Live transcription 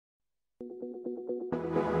This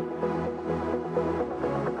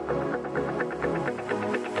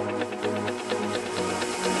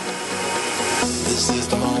is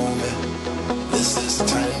the moment, this is the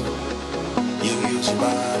time. You use your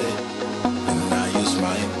body, and I use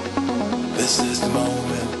mine. This is the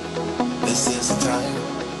moment, this is the time.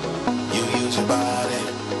 You use your body,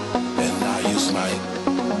 and I use mine.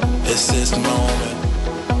 This is the moment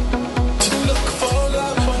to look for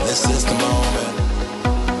love. This is the moment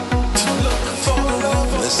to look for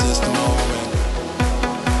love. This is the moment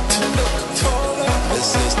to look for love.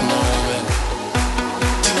 This is the moment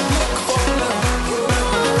to look for love.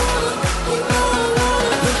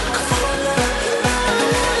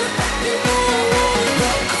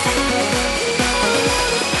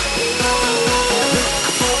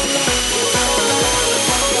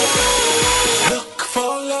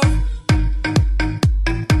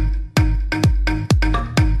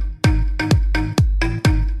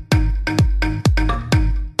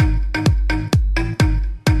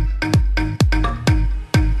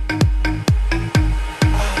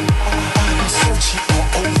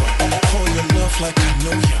 Like I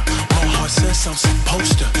know ya, my heart says I'm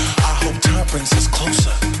supposed to. I hope time brings us closer.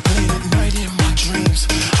 Late at night in my dreams,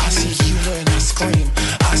 I see you and I scream.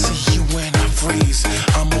 I see you and I freeze.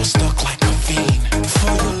 I'm all stuck like a fiend. For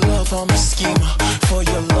your love I'm a schemer. For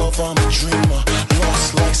your love I'm a dreamer.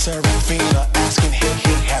 Lost like Seraphina, asking,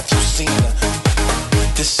 hey, have you seen her?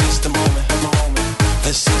 This is the moment.